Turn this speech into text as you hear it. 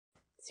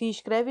Se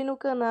inscreve no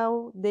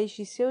canal,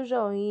 deixe seu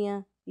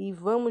joinha e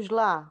vamos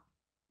lá!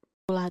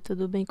 Olá,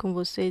 tudo bem com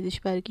vocês?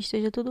 Espero que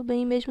esteja tudo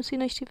bem, mesmo se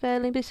não estiver,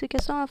 lembre-se que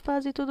é só uma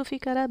fase e tudo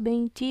ficará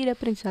bem. Tire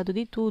aprendizado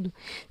de tudo.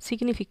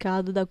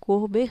 Significado da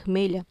cor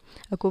vermelha.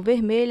 A cor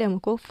vermelha é uma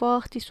cor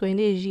forte, sua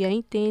energia é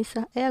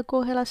intensa, é a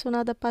cor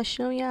relacionada à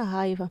paixão e à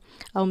raiva.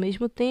 Ao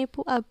mesmo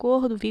tempo, a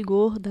cor do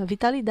vigor, da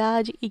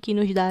vitalidade e que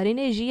nos dá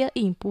energia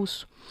e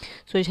impulso.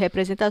 Suas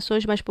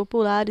representações mais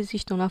populares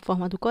estão na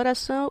forma do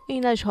coração e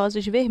nas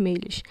rosas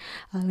vermelhas.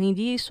 Além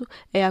disso,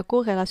 é a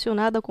cor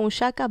relacionada com o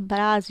chakra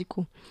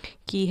básico,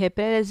 que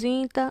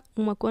representa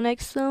uma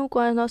conexão com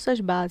as nossas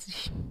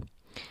bases.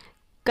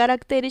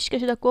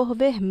 Características da cor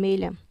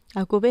vermelha.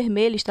 A cor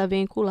vermelha está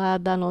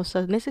vinculada à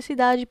nossa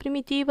necessidade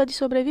primitiva de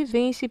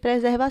sobrevivência e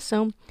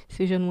preservação,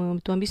 seja no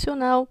âmbito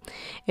ambicional,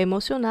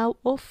 emocional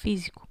ou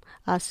físico.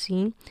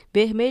 Assim,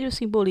 vermelho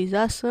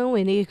simboliza ação,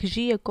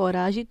 energia,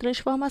 coragem e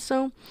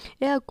transformação.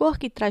 É a cor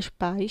que traz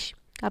paz,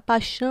 a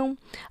paixão,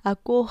 a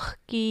cor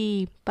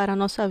que, para a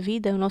nossa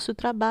vida, o nosso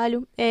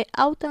trabalho, é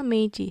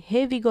altamente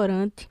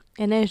revigorante,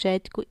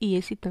 energético e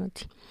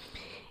excitante.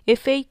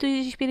 Efeitos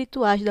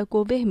espirituais da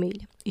cor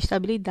vermelha.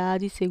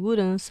 Estabilidade,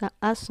 segurança,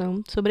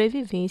 ação,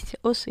 sobrevivência,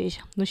 ou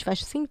seja, nos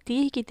faz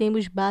sentir que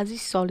temos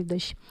bases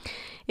sólidas.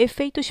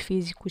 Efeitos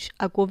físicos.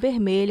 A cor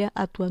vermelha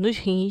atua nos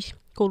rins,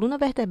 coluna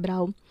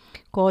vertebral,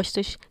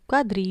 costas,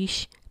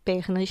 quadris,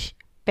 pernas,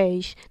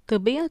 pés.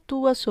 Também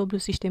atua sobre o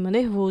sistema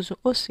nervoso,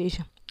 ou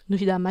seja,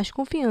 nos dá mais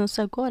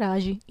confiança,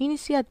 coragem,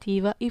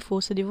 iniciativa e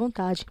força de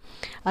vontade,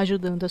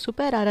 ajudando a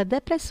superar a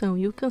depressão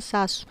e o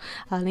cansaço.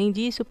 Além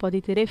disso, pode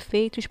ter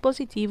efeitos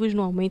positivos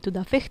no aumento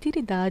da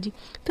fertilidade,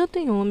 tanto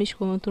em homens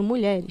quanto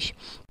mulheres,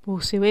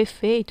 por seu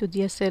efeito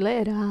de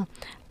acelerar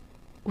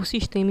o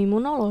sistema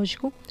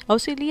imunológico,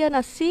 auxilia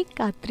na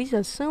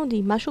cicatrização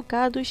de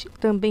machucados,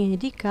 também é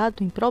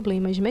indicado em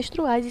problemas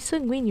menstruais e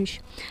sanguíneos.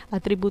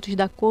 Atributos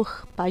da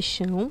cor: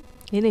 paixão,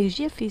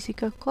 energia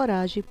física,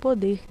 coragem,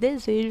 poder,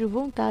 desejo,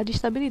 vontade,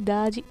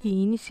 estabilidade e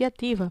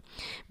iniciativa.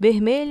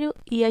 Vermelho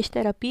e as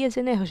terapias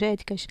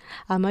energéticas.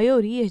 A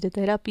maioria das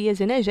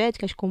terapias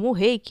energéticas, como o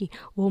reiki,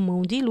 ou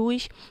mão de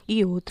luz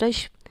e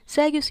outras,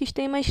 segue os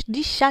sistemas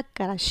de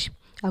chakras.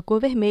 A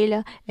cor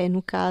vermelha é,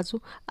 no caso,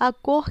 a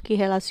cor que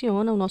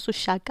relaciona o nosso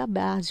chakra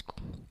básico.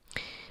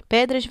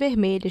 Pedras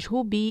vermelhas: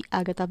 rubi,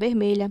 ágata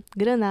vermelha,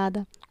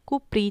 granada,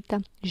 cuprita,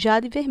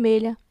 jade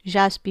vermelha,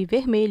 jaspe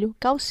vermelho,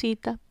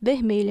 calcita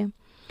vermelha.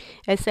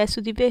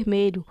 Excesso de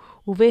vermelho.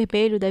 O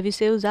vermelho deve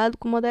ser usado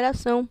com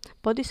moderação.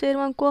 Pode ser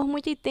uma cor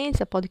muito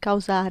intensa, pode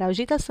causar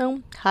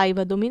agitação,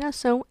 raiva,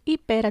 dominação,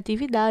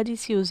 hiperatividade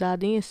se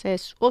usado em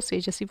excesso. Ou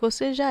seja, se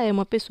você já é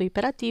uma pessoa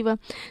hiperativa,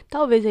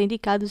 talvez é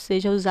indicado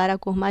seja usar a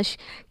cor mais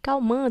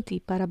calmante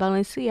para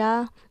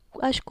balancear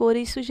as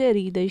cores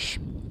sugeridas.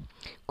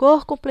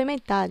 Cor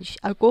complementares.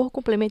 A cor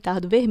complementar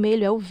do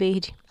vermelho é o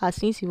verde.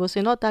 Assim, se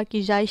você notar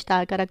que já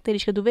está a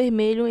característica do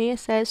vermelho em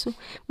excesso,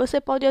 você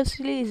pode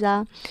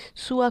utilizar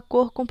sua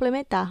cor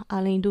complementar.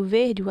 Além do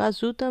verde, o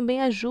azul também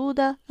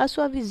ajuda a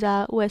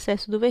suavizar o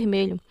excesso do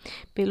vermelho,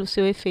 pelo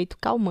seu efeito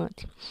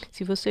calmante.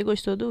 Se você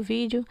gostou do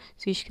vídeo,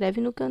 se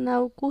inscreve no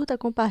canal, curta,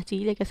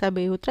 compartilha. Quer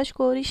saber outras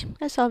cores?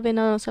 É só ver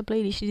na nossa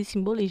playlist de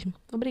simbolismo.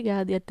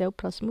 Obrigada e até o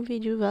próximo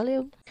vídeo.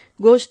 Valeu!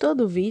 Gostou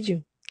do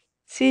vídeo?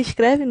 Se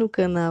inscreve no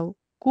canal,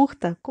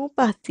 curta,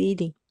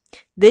 compartilhe,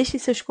 deixe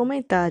seus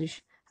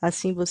comentários.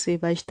 Assim você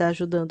vai estar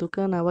ajudando o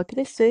canal a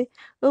crescer.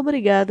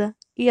 Obrigada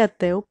e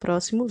até o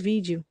próximo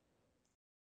vídeo.